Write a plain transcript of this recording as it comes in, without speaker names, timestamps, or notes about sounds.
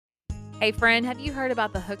Hey friend, have you heard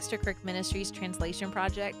about the Hooks to Crook Ministries translation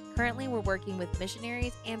project? Currently, we're working with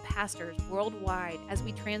missionaries and pastors worldwide as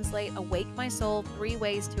we translate Awake My Soul: 3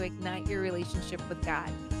 Ways to Ignite Your Relationship with God.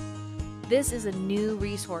 This is a new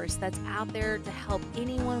resource that's out there to help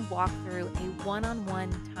anyone walk through a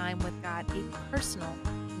one-on-one time with God, a personal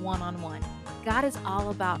one-on-one. God is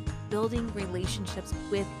all about building relationships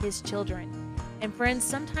with his children. And friends,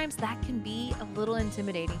 sometimes that can be a little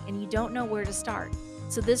intimidating and you don't know where to start.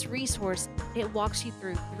 So this resource, it walks you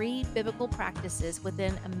through 3 biblical practices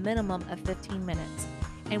within a minimum of 15 minutes.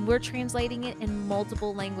 And we're translating it in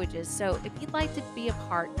multiple languages. So if you'd like to be a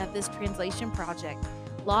part of this translation project,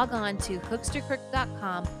 log on to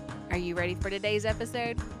hookstocrook.com. Are you ready for today's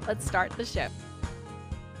episode? Let's start the show.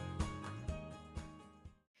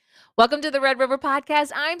 Welcome to the Red River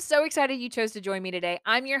Podcast. I'm so excited you chose to join me today.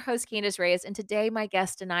 I'm your host, Candace Reyes, and today my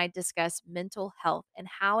guest and I discuss mental health and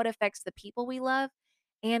how it affects the people we love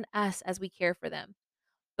and us as we care for them.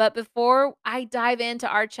 But before I dive into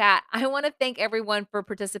our chat, I want to thank everyone for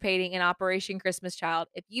participating in Operation Christmas Child.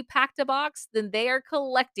 If you packed a box, then they are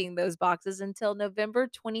collecting those boxes until November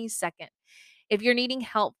 22nd. If you're needing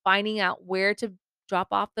help finding out where to drop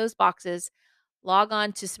off those boxes, log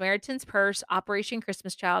on to Samaritan's Purse, Operation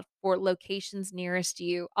Christmas Child for locations nearest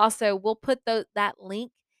you. Also, we'll put that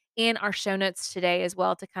link in our show notes today as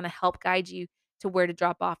well to kind of help guide you to where to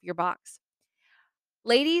drop off your box.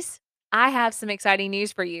 Ladies, I have some exciting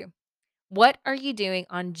news for you. What are you doing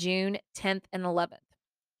on June 10th and 11th?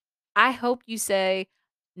 I hope you say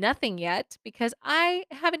nothing yet because I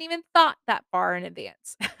haven't even thought that far in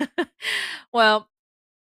advance. Well,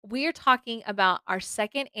 we're talking about our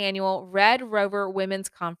second annual Red Rover Women's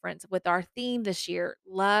Conference with our theme this year,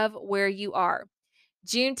 Love Where You Are.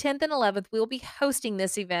 June 10th and 11th, we will be hosting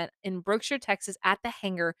this event in Brookshire, Texas at the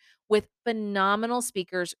Hangar with phenomenal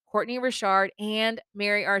speakers Courtney Richard and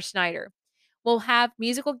Mary R. Schneider. We'll have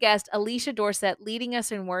musical guest Alicia Dorset leading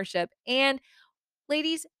us in worship. And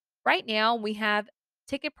ladies, right now we have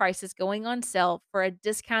ticket prices going on sale for a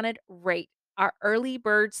discounted rate. Our early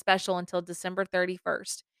bird special until December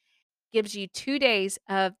 31st gives you 2 days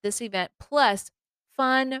of this event plus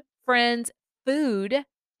fun, friends, food,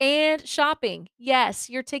 and shopping. Yes,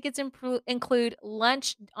 your tickets include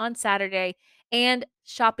lunch on Saturday and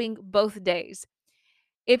shopping both days.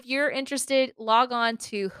 If you're interested, log on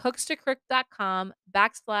to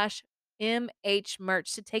hookstocrook.com/MH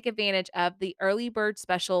merch to take advantage of the early bird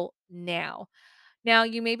special now. Now,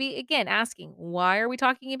 you may be again asking, why are we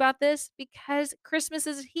talking about this? Because Christmas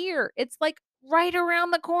is here. It's like right around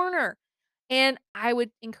the corner. And I would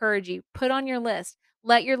encourage you, put on your list,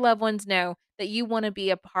 let your loved ones know that you want to be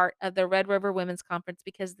a part of the Red River Women's Conference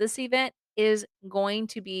because this event is going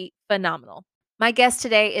to be phenomenal. My guest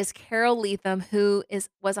today is Carole Leathem, who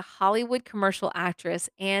was a Hollywood commercial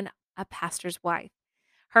actress and a pastor's wife.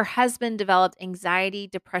 Her husband developed anxiety,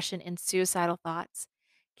 depression, and suicidal thoughts.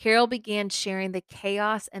 Carole began sharing the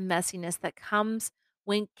chaos and messiness that comes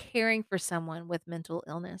when caring for someone with mental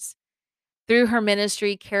illness. Through her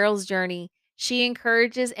ministry, Carole's Journey, she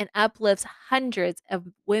encourages and uplifts hundreds of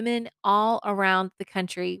women all around the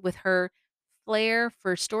country with her flair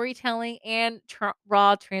for storytelling and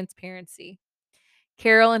raw transparency.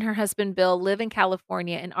 Carole and her husband Bill live in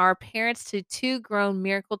California and are parents to 2 grown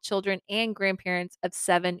miracle children and grandparents of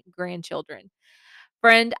 7 grandchildren.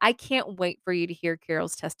 Friend, I can't wait for you to hear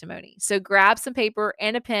Carole's testimony. So grab some paper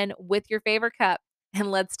and a pen with your favorite cup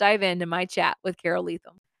and let's dive into my chat with Carole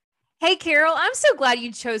Leathem. Hey, Carole, I'm so glad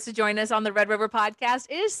you chose to join us on the Red River Podcast.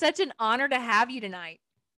 It is such an honor to have you tonight.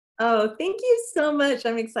 Oh, thank you so much.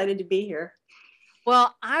 I'm excited to be here.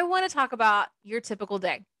 Well, I want to talk about your typical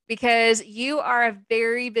day because you are a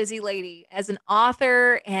very busy lady as an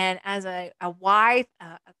author and as a wife,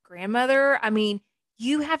 a grandmother. I mean,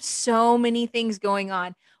 you have so many things going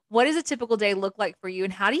on. What does a typical day look like for you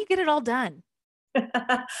and how do you get it all done?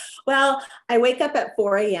 Well, I wake up at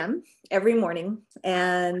 4 a.m. every morning.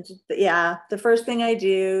 And the first thing I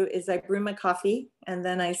do is I brew my coffee and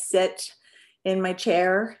then I sit in my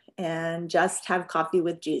chair and just have coffee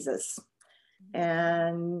with Jesus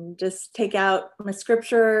and just take out my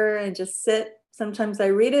scripture and just sit. Sometimes I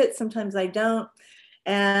read it, sometimes I don't.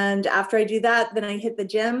 And after I do that, then I hit the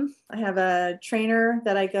gym. I have a trainer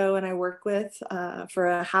that I go and I work with for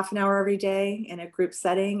a half an hour every day in a group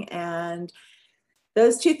setting. And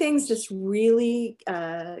those 2 things just really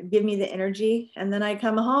give me the energy. And then I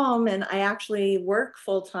come home and I actually work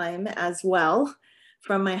full time as well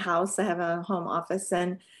from my house. I have a home office.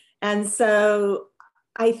 And so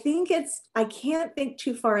I think I can't think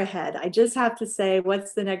too far ahead. I just have to say,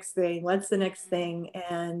 what's the next thing? What's the next thing?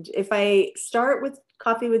 And if I start with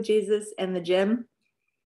coffee with Jesus and the gym,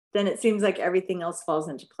 then it seems like everything else falls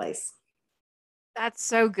into place. That's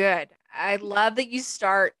so good. I love that you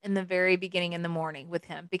start in the very beginning in the morning with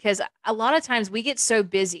him because a lot of times we get so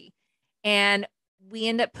busy and we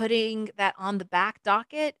end up putting that on the back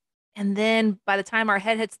docket. And then by the time our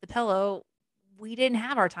head hits the pillow, we didn't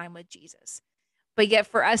have our time with Jesus. But yet,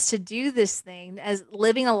 for us to do this thing as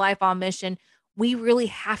living a life on mission, we really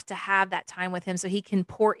have to have that time with him so he can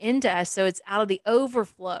pour into us. So it's out of the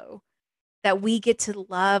overflow that we get to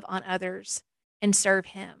love on others and serve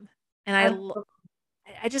him. And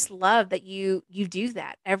I just love that you do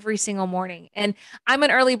that every single morning. And I'm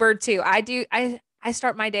an early bird too. I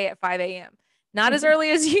start my day at 5 a.m. Not as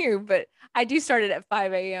early as you, but I do start it at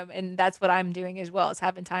 5 a.m. and that's what I'm doing as well as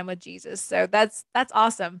having time with Jesus. So that's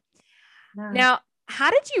awesome. Yeah. Now, how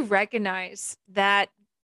did you recognize that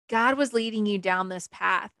God was leading you down this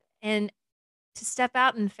path and to step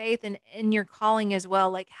out in faith and in your calling as well?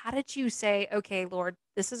 Like, how did you say, okay, Lord,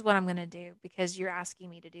 this is what I'm going to do because you're asking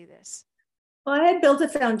me to do this? Well, I had built a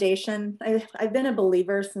foundation. I've been a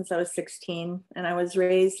believer since I was 16, and I was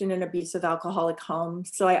raised in an abusive alcoholic home.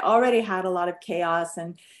 So I already had a lot of chaos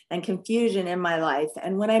and confusion in my life.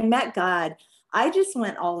 And when I met God, I just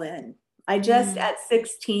went all in. I just, Mm, at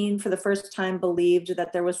 16, for the first time, believed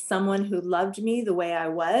that there was someone who loved me the way I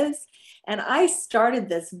was. And I started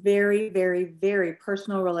this very, very, very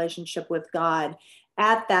personal relationship with God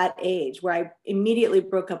at that age, where I immediately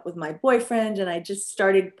broke up with my boyfriend and I just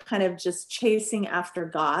started kind of just chasing after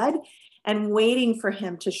God and waiting for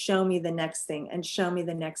him to show me the next thing and show me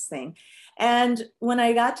the next thing. And when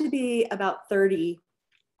I got to be about 30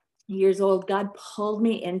 years old, God pulled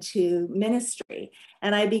me into ministry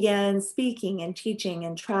and I began speaking and teaching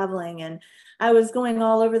and traveling. And I was going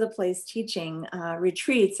all over the place teaching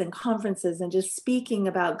retreats and conferences and just speaking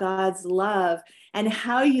about God's love and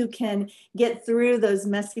how you can get through those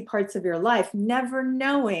messy parts of your life, never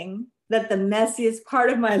knowing that the messiest part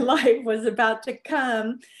of my life was about to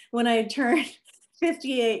come when I turned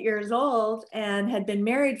 58 years old and had been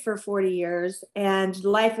married for 40 years and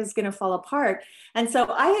life is going to fall apart. And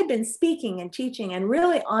so I had been speaking and teaching and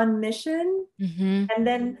really on mission. hmm And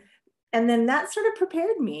then that sort of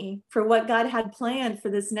prepared me for what God had planned for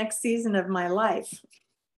this next season of my life.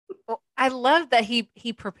 Well, I love that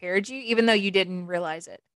he prepared you, even though you didn't realize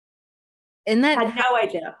it. Isn't that Had how, no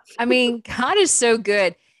idea. I mean, God is so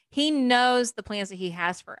good. He knows the plans that he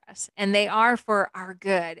has for us, and they are for our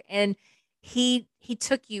good. And he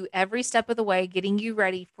took you every step of the way, getting you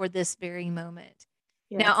ready for this very moment.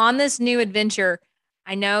 Now, Yes. on this new adventure,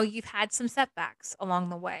 I know you've had some setbacks along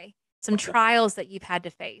the way, some trials that you've had to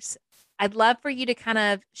face. I'd love for you to kind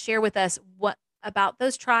of share with us what about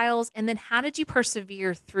those trials, and then how did you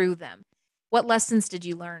persevere through them? What lessons did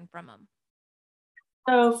you learn from them?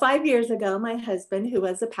 So 5 years ago, my husband, who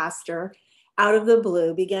was a pastor, out of the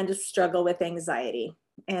blue began to struggle with anxiety.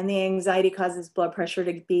 And the anxiety causes blood pressure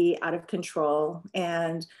to be out of control.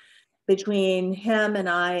 And between him and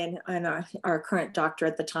I and our current doctor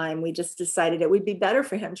at the time, we just decided it would be better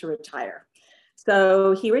for him to retire.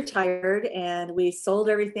 So he retired and we sold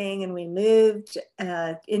everything and we moved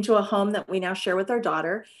into a home that we now share with our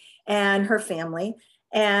daughter and her family.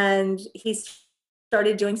 And he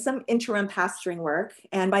started doing some interim pastoring work.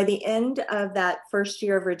 And by the end of that first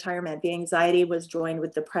year of retirement, the anxiety was joined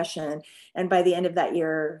with depression. And by the end of that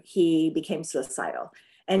year, he became suicidal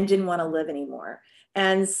and didn't want to live anymore.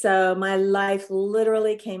 And so my life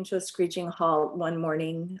literally came to a screeching halt one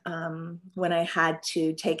morning when I had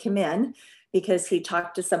to take him in because he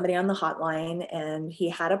talked to somebody on the hotline and he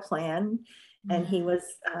had a plan and he Mm, was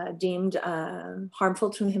deemed harmful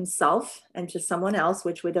to himself and to someone else,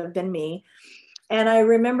 which would have been me. And I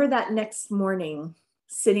remember that next morning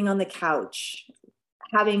sitting on the couch,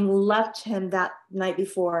 having left him that night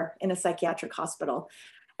before in a psychiatric hospital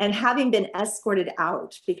and having been escorted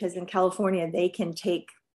out, because in California they can take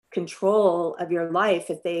control of your life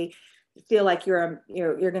if they feel like you're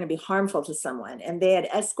going to be harmful to someone. And they had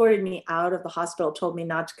escorted me out of the hospital, told me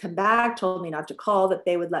not to come back, told me not to call, that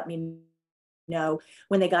they would let me know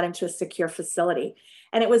when they got into a secure facility.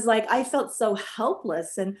 And it was like I felt so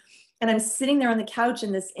helpless, and I'm sitting there on the couch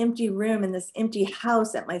in this empty room in this empty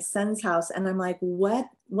house at my son's house, and I'm like, what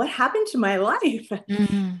happened to my life?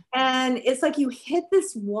 mm, And it's like you hit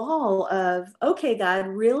this wall of, okay, God,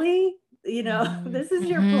 really? mhm, This is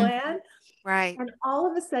your mhm. plan? Right. And all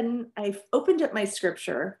of a sudden, I opened up my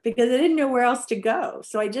scripture because I didn't know where else to go.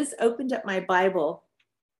 So I just opened up my Bible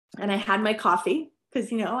and I had my coffee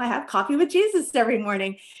because, I have coffee with Jesus every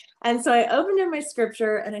morning. And so I opened up my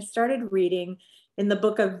scripture and I started reading in the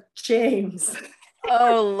book of James.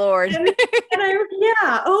 Oh, Lord. And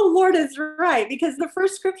yeah, oh Lord is right, because the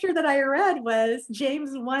first scripture that I read was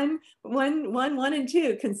James 1 and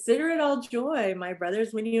 2. Consider it all joy, my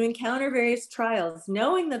brothers, when you encounter various trials,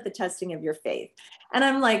 knowing that the testing of your faith. And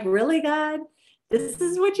I'm like, really, God? This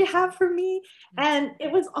is what you have for me? And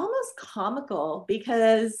it was almost comical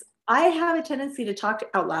because I have a tendency to talk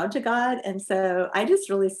out loud to God. And so I just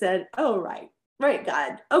really said, oh, right,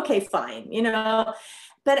 God. Okay, fine.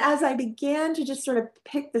 But as I began to just sort of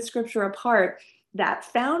pick the scripture apart, that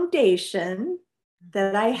foundation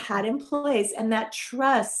that I had in place and that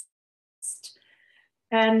trust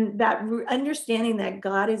and that understanding that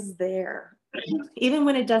God is there, even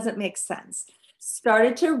when it doesn't make sense,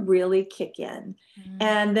 started to really kick in. Mm.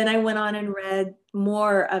 And then I went on and read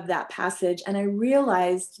more of that passage, and I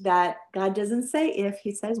realized that God doesn't say if,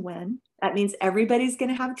 he says when. That means everybody's going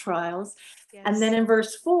to have trials. And then Yes. in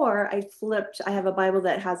verse 4, I have a Bible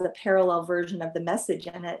that has a parallel version of the message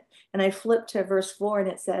in it. And I flipped to verse 4, and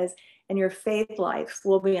it says, and your faith life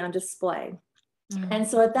will be on display. Mm. And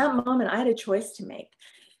so at that moment, I had a choice to make.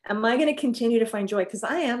 Am I going to continue to find joy? Because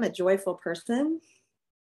I am a joyful person.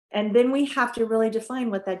 And then we have to really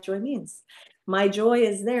define what that joy means. My joy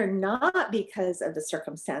is there not because of the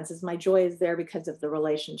circumstances. My joy is there because of the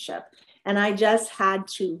relationship. And I just had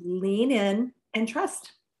to lean in and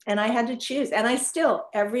trust. And I had to choose. And I still,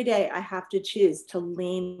 every day, I have to choose to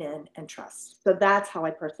lean in and trust. So that's how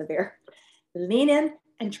I persevere. Lean in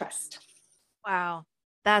and trust. Wow.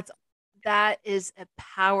 That's that is a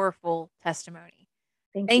powerful testimony.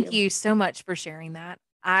 Thank Thank you. you so much for sharing that.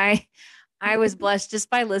 I was blessed just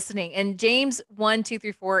by listening. And James 1, 2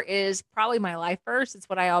 through 4 is probably my life verse. It's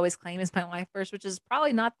what I always claim is my life verse, which is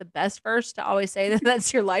probably not the best verse to always say that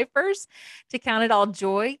that's your life verse, to count it all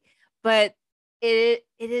joy. But it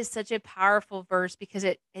is such a powerful verse because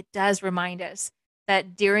it does remind us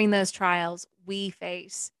that during those trials we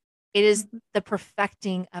face, it is the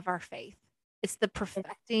perfecting of our faith. It's the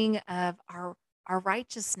perfecting of our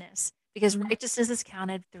righteousness, because righteousness is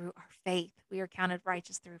counted through our faith. We are counted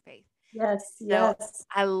righteous through faith. Yes, So yes.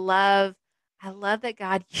 I love I love that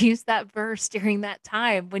God used that verse during that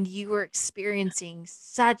time when you were experiencing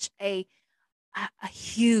such a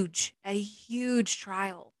huge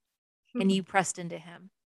trial, and you pressed into him.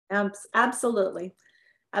 Absolutely.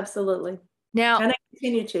 Absolutely. Now, And I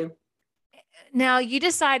continue to. now you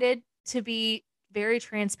decided to be very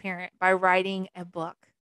transparent by writing a book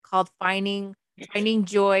called Finding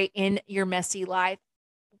Joy in Your Messy Life.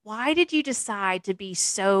 Why did you decide to be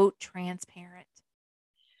so transparent?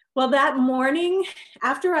 Well, that morning,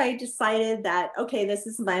 after I decided that, okay, this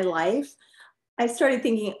is my life, I started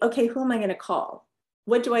thinking, okay, who am I going to call?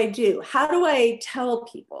 What do I do? How do I tell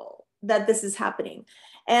people that this is happening?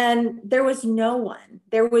 And there was no one.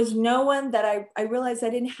 There was no one that I realized I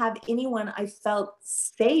didn't have anyone I felt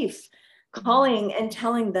safe calling and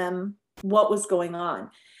telling them what was going on.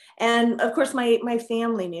 And of course, my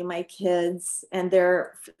family knew, my kids and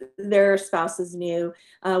their spouses knew.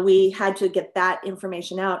 We had to get that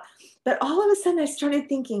information out. But all of a sudden, I started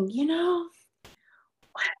thinking,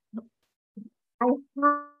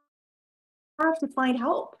 I have to find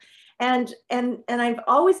help. And I've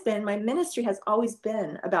always been, my ministry has always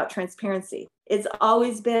been about transparency. It's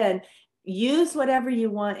always been use whatever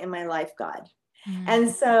you want in my life, God. Mm, And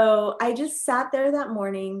so I just sat there that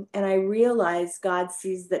morning and I realized God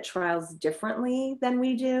sees the trials differently than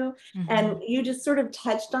we do. And mhm. you just sort of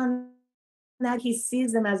touched on that. He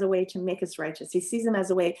sees them as a way to make us righteous. He sees them as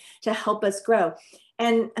a way to help us grow.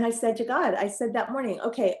 And I said to God, I said that morning,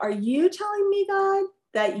 okay, are you telling me, God,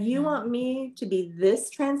 that you Mm, want me to be this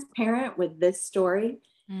transparent with this story?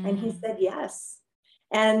 And he mm, said, yes.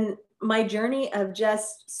 And my journey of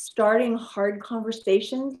just starting hard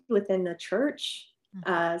conversations within the church,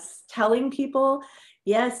 mhm. telling people,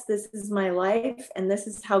 yes, this is my life and this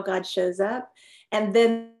is how God shows up. And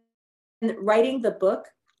then writing the book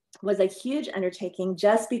was a huge undertaking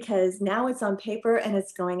just because now it's on paper and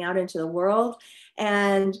it's going out into the world.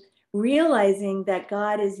 And realizing that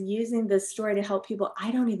God is using this story to help people I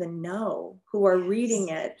don't even know who are reading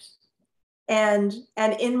Yes. it, and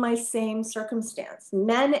in my same circumstance,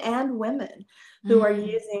 men and women who are Mm.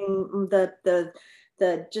 using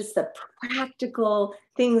the just the practical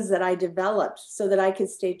things that I developed so that I could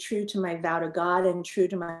stay true to my vow to God and true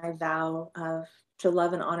to my vow of to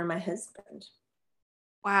love and honor my husband.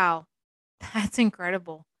 Wow. That's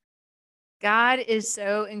incredible. God is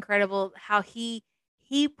so incredible how he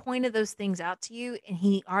pointed those things out to you, and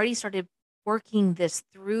he already started working this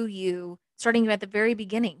through you starting at the very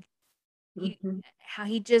beginning. You Mhm. How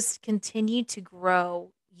he just continued to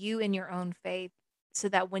grow you in your own faith so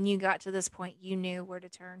that when you got to this point you knew where to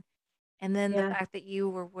turn. And then the Yeah. fact that you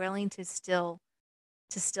were willing to still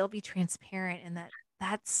be transparent, and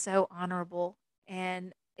that's so honorable,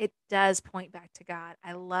 and it does point back to God.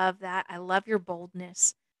 I love that. I love your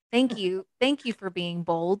boldness. Thank you. Thank you for being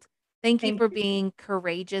bold. Thank you Thank for you. being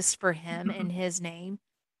courageous for him in his name.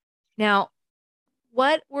 Now,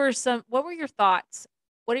 what were your thoughts?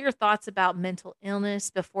 What are your thoughts about mental illness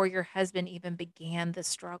before your husband even began the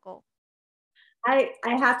struggle? I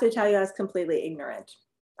have to tell you, I was completely ignorant.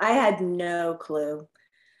 I had no clue.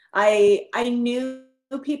 I knew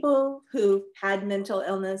people who had mental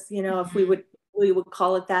illness, if Mhm. we would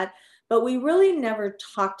call it that, but we really never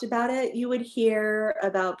talked about it. You would hear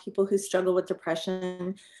about people who struggle with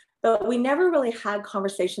depression, but we never really had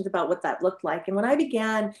conversations about what that looked like. And when I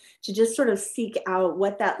began to just sort of seek out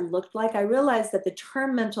what that looked like, I realized that the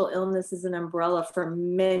term mental illness is an umbrella for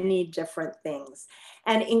many different things.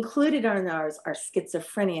 And included in ours are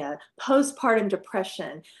schizophrenia, postpartum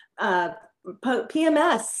depression,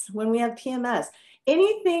 PMS, when we have PMS,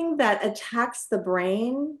 anything that attacks the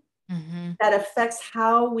brain, Mhm. that affects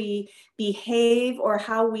how we behave or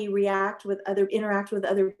how we interact with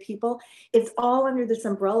other people, it's all under this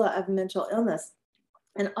umbrella of mental illness.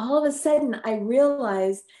 And all of a sudden I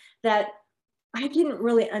realized that I didn't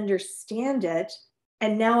really understand it,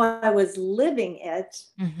 and now I was living it.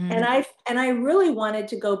 And Mhm. I really wanted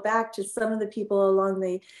to go back to some of the people along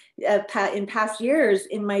the in past years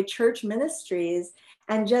in my church ministries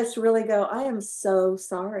and just really go, I am so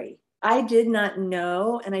sorry. I did not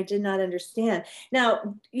know and I did not understand.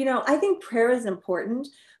 Now, I think prayer is important,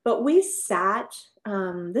 but we sat.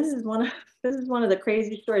 This is one of the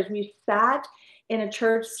crazy stories. We sat in a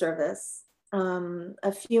church service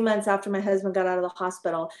a few months after my husband got out of the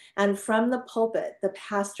hospital. And from the pulpit, the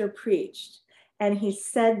pastor preached and he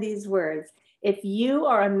said these words: if you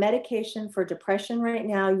are on medication for depression right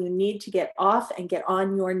now, you need to get off and get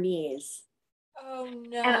on your knees. Oh,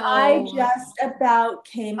 And I no. just about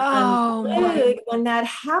came Oh, my unglued when that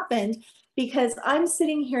happened, because I'm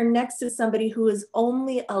sitting here next to somebody who is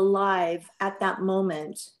only alive at that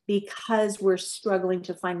moment because we're struggling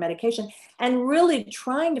to find medication. And really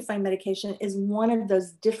trying to find medication is one of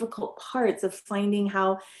those difficult parts of finding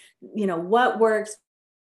how, what works,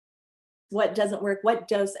 what doesn't work, what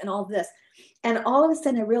dose, and all this. And all of a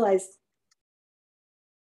sudden I realized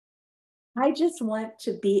I just want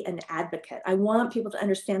to be an advocate. I want people to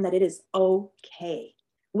understand that it is okay.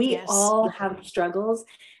 We Yes. all have struggles,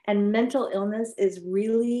 and mental illness is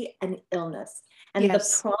really an illness. And the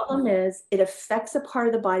Yes. problem is, it affects a part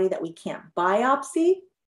of the body that we can't biopsy,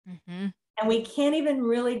 Mhm. and we can't even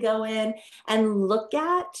really go in and look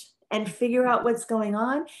at and figure out what's going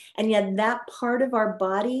on. And yet, that part of our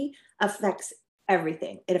body affects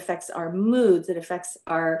everything. It affects our moods, it affects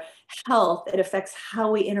our health, it affects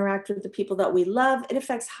how we interact with the people that we love, it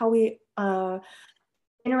affects how we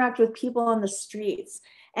interact with people on the streets.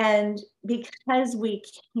 And because we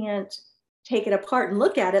can't take it apart and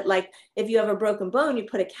look at it, like if you have a broken bone, you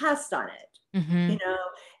put a cast on it. You Mhm. know,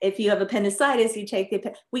 if you have appendicitis, you take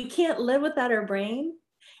we can't live without our brain.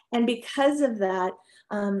 And because of that,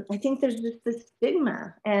 I think there's just this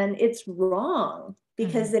stigma, and it's wrong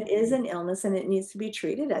because Mhm. it is an illness and it needs to be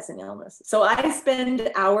treated as an illness. So I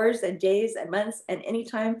spend hours and days and months and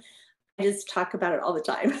anytime, I just talk about it all the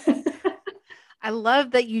time. I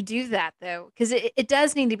love that you do that, though, because it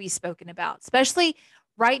does need to be spoken about, especially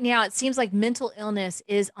right now. It seems like mental illness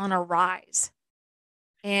is on a rise,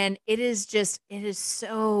 and it is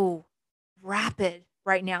so rapid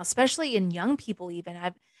right now, especially in young people even.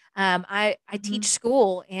 I teach Mhm.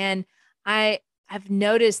 school, and I I've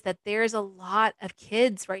noticed that there's a lot of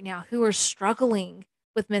kids right now who are struggling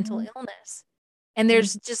with mental Mhm. illness. And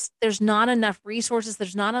Mhm. there's not enough resources,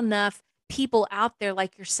 there's not enough people out there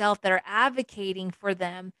like yourself that are advocating for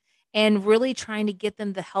them and really trying to get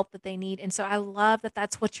them the help that they need. And so I love that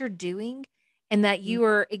that's what you're doing, and that Mhm. you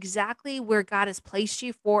are exactly where God has placed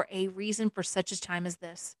you for a reason, for such a time as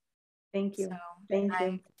this. Thank So, you. Thank I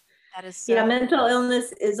you. that is Yeah, so mental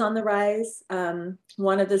illness is on the rise.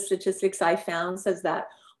 One of the statistics I found says that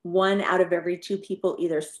one out of every two people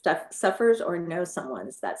either suffers or knows someone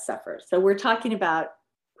that suffers. So we're talking about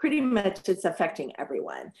pretty much it's affecting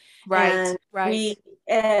everyone. right, And right.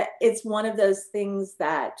 it's one of those things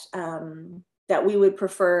that that we would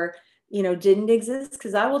prefer, didn't exist.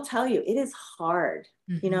 Because I will tell you, it is hard.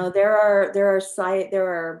 Mhm. There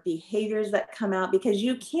are behaviors that come out because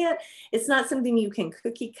you can't, it's not something you can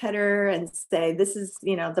cookie cutter and say this is,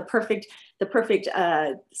 the perfect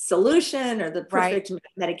solution or the Right, perfect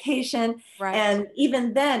medication. right. And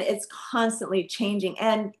even then it's constantly changing,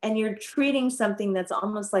 and you're treating something that's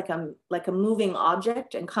almost like a moving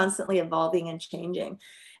object and constantly evolving and changing.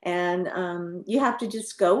 And you have to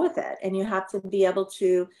just go with it, and you have to be able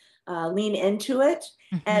to lean into it.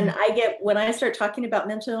 And Mhm. when I start talking about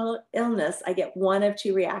mental illness, I get one of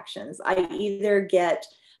two reactions. I either get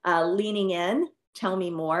leaning in, tell me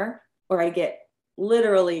more, or I get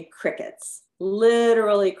literally crickets.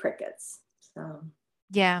 So,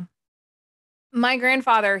 Yeah. My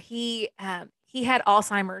grandfather, he had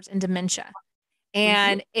Alzheimer's and dementia, mhm,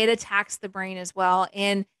 and it attacks the brain as well.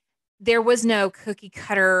 And there was no cookie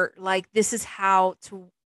cutter, like this is how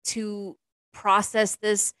to process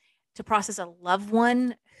this, to process a loved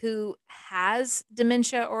one who has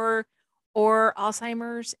dementia or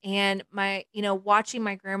Alzheimer's. And watching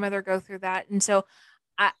my grandmother go through that. And so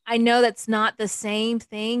I know that's not the same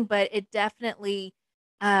thing, but it definitely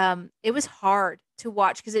it was hard to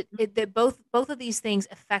watch because that both of these things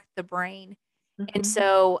affect the brain. And mhm.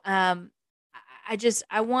 so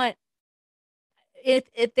I want,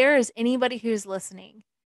 if there is anybody who's listening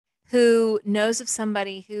who knows of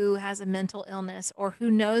somebody who has a mental illness or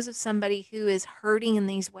who knows of somebody who is hurting in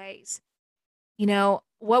these ways,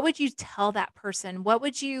 what would you tell that person? What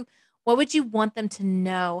would you want them to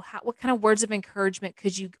know? What kind of words of encouragement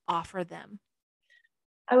could you offer them?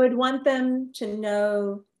 I would want them to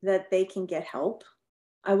know that they can get help.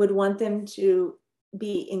 I would want them to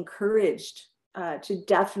be encouraged to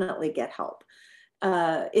definitely get help.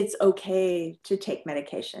 It's okay to take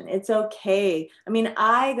medication. It's okay. I mean,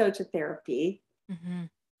 I go to therapy, Mhm.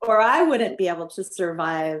 or I wouldn't be able to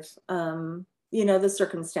survive, the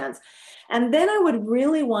circumstance. And then I would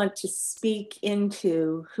really want to speak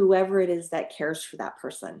into whoever it is that cares for that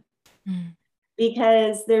person, Mm.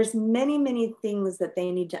 because there's many things that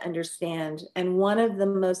they need to understand, and one of the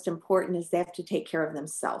most important is they have to take care of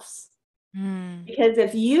themselves. Mm. Because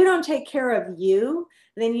if you don't take care of you,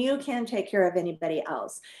 then you can't take care of anybody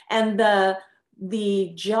else. And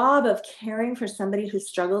the job of caring for somebody who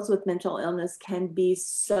struggles with mental illness can be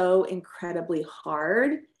so incredibly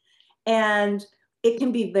hard, and it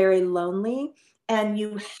can be very lonely. And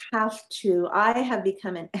you have to I have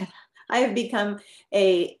become an I have become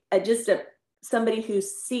a just a somebody who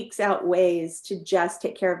seeks out ways to just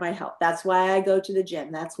take care of my health. That's why I go to the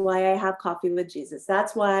gym. That's why I have coffee with Jesus.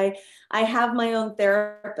 That's why I have my own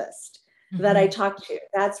therapist that I Mhm. talk to.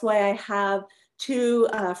 That's why I have two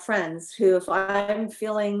friends who, if I'm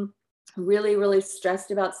feeling really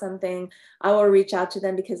stressed about something, I will reach out to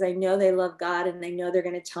them because I know they love God, and I know they're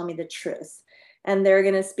going to tell me the truth, and they're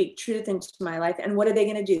going to speak truth into my life. And what are they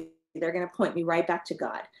going to do? They're going to point me right back to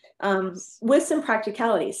God, Yes. with some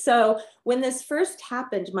practicality. So when this first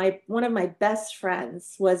happened, one of my best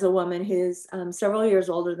friends was a woman who's several years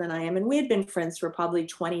older than I am, and we had been friends for probably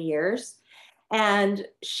 20 years. And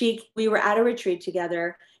we were at a retreat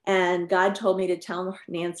together, and God told me to tell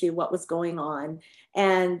Nancy what was going on.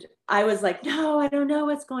 And I was like, no, I don't know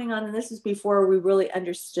what's going on. And this is before we really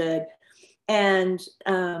understood. And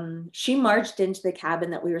she marched into the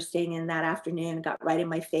cabin that we were staying in that afternoon and got right in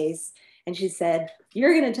my face. And she said,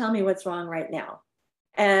 "You're going to tell me what's wrong right now."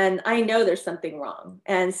 And I know there's something wrong.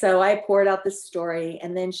 And so I poured out this story.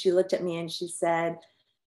 And then she looked at me and she said,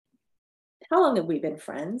 "How long have we been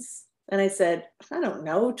friends?" And I said, "I don't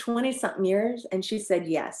know, 20 something years." And she said,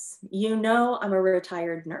 "Yes, you know, I'm a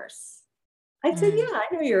retired nurse." I said, Mm. "Yeah, I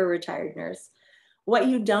know you're a retired nurse. What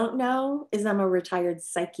you don't know is I'm a retired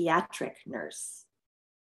psychiatric nurse.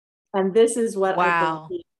 And this is what I Wow.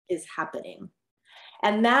 believe is happening."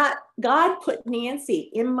 And that God put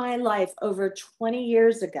Nancy in my life over 20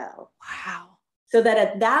 years ago, Wow. so that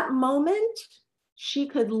at that moment, she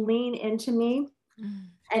could lean into me. Mm.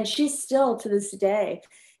 And she's still, to this day,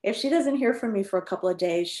 if she doesn't hear from me for a couple of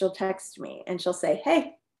days, she'll text me and she'll say,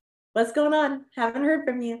 "Hey, what's going on? Haven't heard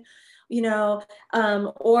from you."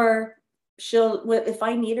 Or if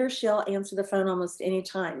I need her, she'll answer the phone almost any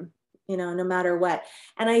time, no matter what.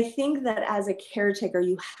 And I think that as a caretaker,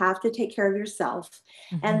 you have to take care of yourself.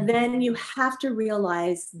 And Mhm. then you have to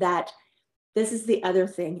realize that this is the other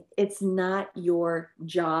thing. It's not your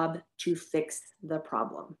job to fix the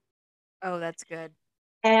problem. Oh, that's good.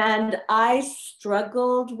 And I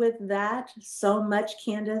struggled with that so much,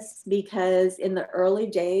 Candace, because in the early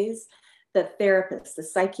days, the therapist, the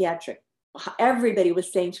psychiatric, everybody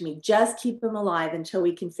was saying to me, "Just keep him alive until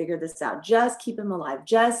we can figure this out. Just keep him alive.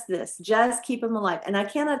 Just this, just keep him alive." And I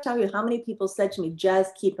cannot tell you how many people said to me,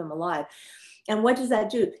 "Just keep him alive." And what does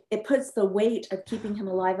that do? It puts the weight of keeping him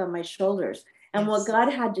alive on my shoulders. And what Yes.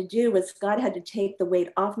 God had to do was God had to take the weight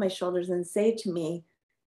off my shoulders and say to me,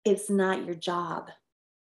 "It's not your job.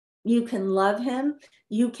 You can love him,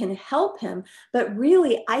 you can help him, but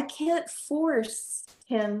really, I can't force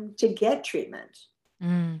him to get treatment."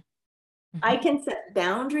 Mm. I Mhm. can set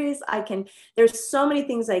boundaries. There's so many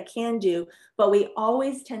things I can do, but we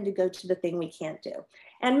always tend to go to the thing we can't do.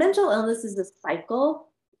 And mental illness is a cycle.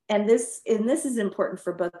 And this is important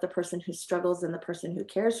for both the person who struggles and the person who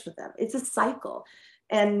cares for them. It's a cycle,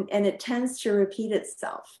 and it tends to repeat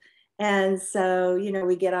itself. And so,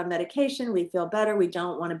 we get on medication, we feel better, we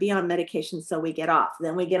don't want to be on medication, so we get off.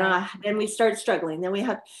 Then we get Right. off, then we start struggling.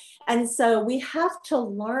 And so we have to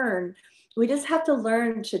learn we just have to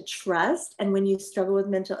learn to trust. And when you struggle with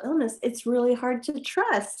mental illness, it's really hard to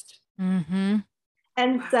trust. Mhm.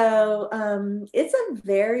 And Wow. so it's a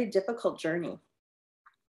very difficult journey.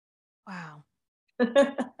 Wow.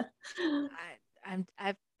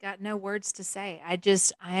 I've got no words to say.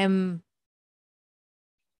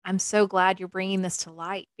 I'm so glad you're bringing this to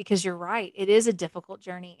light because you're right. It is a difficult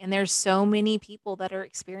journey and there's so many people that are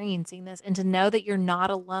experiencing this, and to know that you're not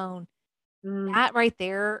alone. Mm, That right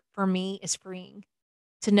there for me is freeing.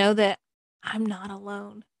 To know that I'm not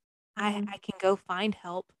alone. mm, I can go find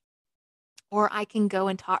help, or I can go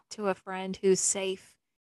and talk to a friend who's safe,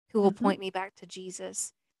 who will mhm. point me back to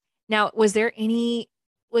Jesus. Now, was there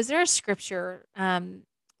a scripture,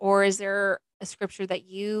 or is there a scripture that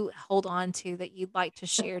you hold on to that you'd like to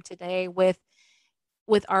share today with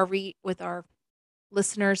our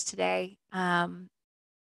listeners today,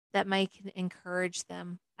 that might encourage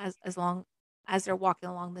them as long as they're walking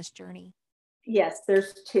along this journey? Yes,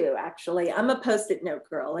 there's two actually. I'm a post-it note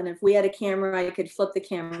girl. And if we had a camera, I could flip the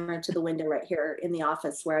camera to the window right here in the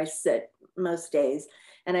office where I sit most days.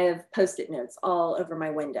 And I have post-it notes all over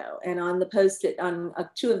my window. And on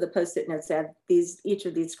two of the post-it notes, I have each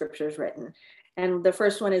of these scriptures written. And the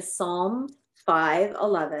first one is Psalm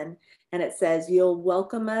 5:11. And it says, "You'll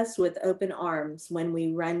welcome us with open arms when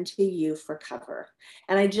we run to you for cover."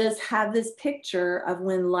 And I just have this picture of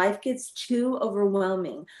when life gets too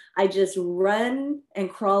overwhelming, I just run and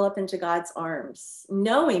crawl up into God's arms,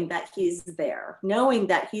 knowing that He's there, knowing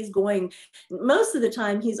that most of the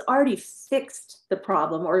time, He's already fixed the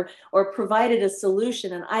problem or provided a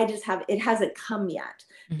solution. And it hasn't come yet,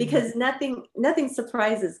 Mhm. because nothing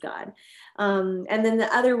surprises God. And then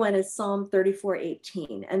the other one is Psalm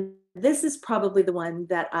 34:18. And this is probably the one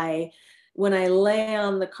that when I lay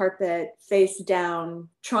on the carpet face down,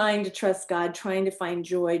 trying to trust God, trying to find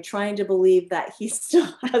joy, trying to believe that He still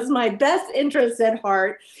has my best interests at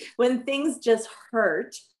heart when things just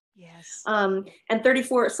hurt. Yes. And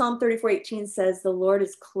Psalm 34:18 says, "The Lord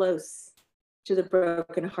is close to the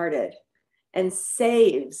brokenhearted and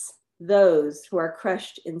saves those who are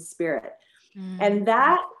crushed in spirit." Mm. And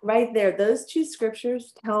that right there, those two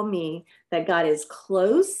scriptures tell me that God is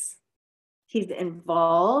close, He's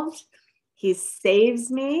involved, He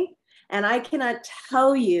saves me. And I cannot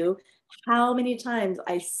tell you how many times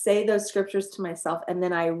I say those scriptures to myself and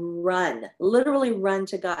then I literally run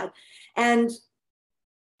to God. And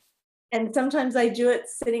sometimes I do it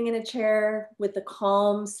sitting in a chair with a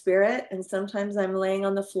calm spirit, and sometimes I'm laying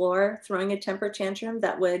on the floor throwing a temper tantrum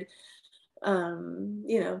that would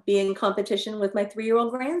be in competition with my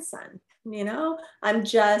 3-year-old grandson.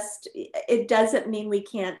 It doesn't mean we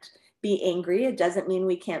can't be angry. It doesn't mean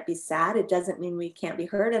we can't be sad. It doesn't mean we can't be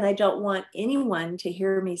hurt. And I don't want anyone to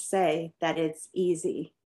hear me say that it's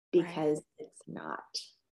easy, Right. because it's not.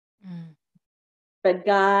 Mm. But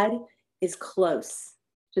God is close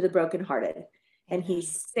to the brokenhearted, and He Amen.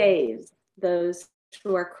 saves those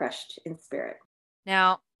who are crushed in spirit.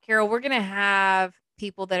 Now, Carol, we're going to have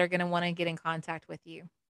people that are going to want to get in contact with you,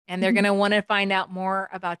 and they're going to want to find out more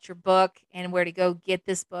about your book and where to go get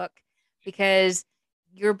this book, because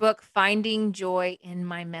your book, Finding Joy in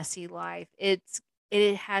My Messy Life, it's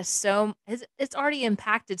already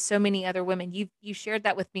impacted so many other women. You shared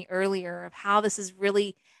that with me earlier of how this has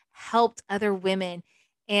really helped other women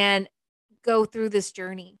and go through this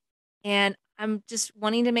journey. And I'm just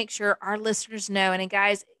wanting to make sure our listeners know. And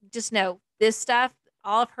guys, just know this stuff,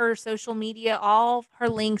 all of her social media, all of her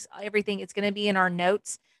links, everything, it's going to be in our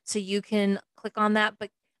notes. So you can click on that. But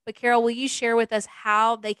Carol, will you share with us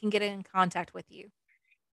how they can get in contact with you?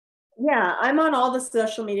 Yeah, I'm on all the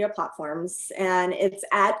social media platforms, and it's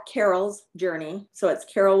at Carol's Journey. So it's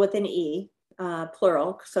Carol with an E,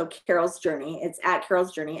 plural. So Carol's Journey. It's at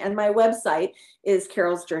Carol's Journey. And my website is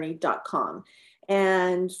carolsjourney.com.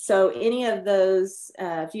 And so any of those,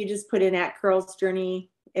 if you just put in at Carol's Journey,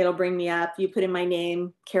 it'll bring me up. You put in my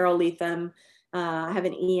name, Carole Leathem. I have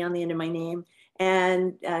an E on the end of my name,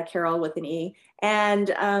 and Carol with an E. And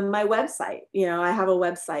my website, I have a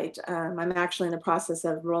website. I'm actually in the process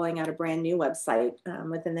of rolling out a brand new website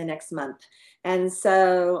within the next month. And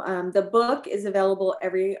so the book is available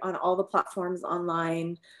on all the platforms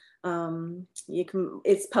online.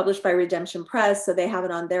 It's published by Redemption Press, so they have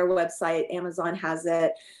it on their website. Amazon has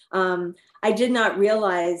it. I did not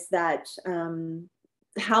realize that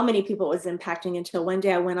how many people it was impacting until one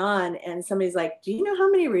day I went on and somebody's like, do you know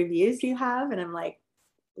how many reviews you have? And I'm like,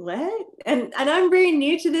 what? And I'm very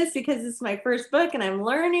new to this because it's my first book and I'm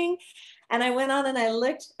learning. And I went on and I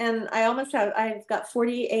looked and I've got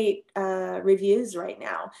 48 reviews right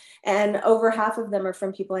now. And over half of them are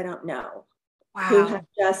from people I don't know who have Wow.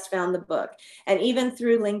 just found the book. And even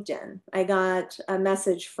through LinkedIn, I got a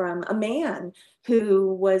message from a man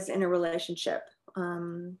who was in a relationship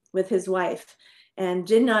with his wife and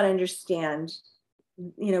did not understand,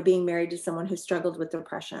 being married to someone who struggled with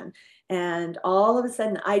depression. And all of a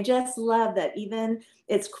sudden, I just love that even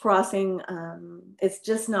it's crossing, it's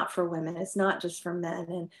just not for women, it's not just for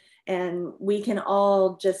men. And we can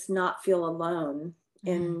all just not feel alone Mm.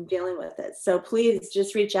 in dealing with it. So please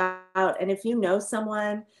just reach out. And if you know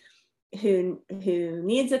someone who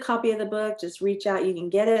needs a copy of the book, just reach out. You can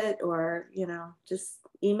get it, or just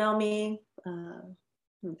email me.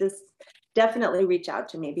 Just definitely reach out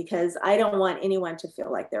to me because I don't want anyone to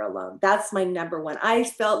feel like they're alone. That's my number one. I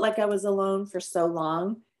felt like I was alone for so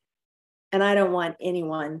long, and I don't want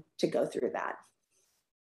anyone to go through that.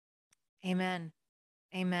 Amen.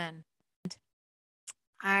 Amen.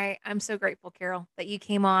 I'm so grateful, Carole, that you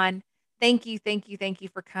came on. Thank you, thank you, thank you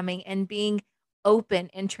for coming and being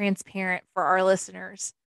open and transparent for our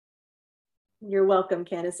listeners. You're welcome,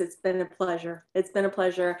 Candace. It's been a pleasure. It's been a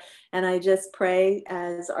pleasure. And I just pray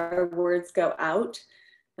as our words go out,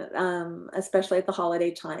 especially at the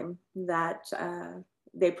holiday time, that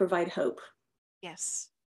they provide hope. Yes.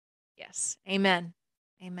 Yes. Amen.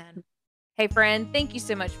 Amen. Hey, friend, thank you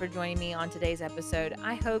so much for joining me on today's episode.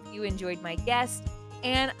 I hope you enjoyed my guest,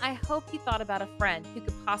 and I hope you thought about a friend who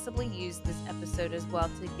could possibly use this episode as well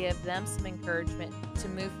to give them some encouragement to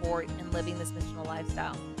move forward in living this missional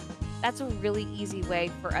lifestyle. That's a really easy way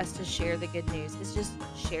for us to share the good news, is just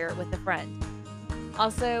share it with a friend.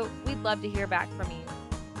 Also, we'd love to hear back from you.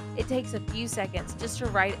 It takes a few seconds just to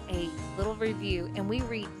write a little review, and we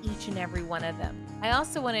read each and every one of them. I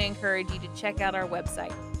also want to encourage you to check out our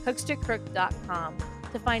website, hookstocrook.com,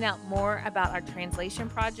 to find out more about our translation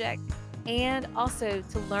project and also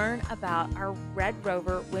to learn about our Red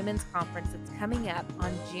Rover Women's Conference that's coming up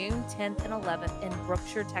on June 10th and 11th in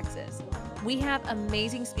Brookshire, Texas. We have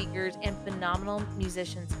amazing speakers and phenomenal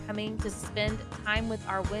musicians coming to spend time with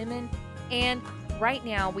our women, and right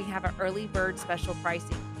now we have an early bird special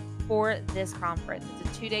pricing for this conference.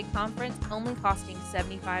 It's a 2-day conference, only costing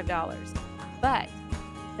 $75, but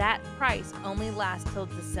that price only lasts till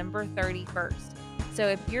December 31st. So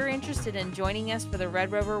if you're interested in joining us for the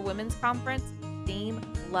Red Rover Women's Conference, theme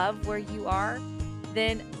Love Where You Are,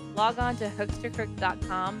 then log on to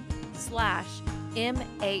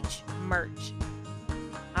hookstocrook.com/MH-merch.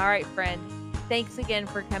 All right, friend. Thanks again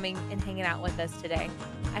for coming and hanging out with us today.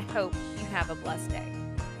 I hope you have a blessed day.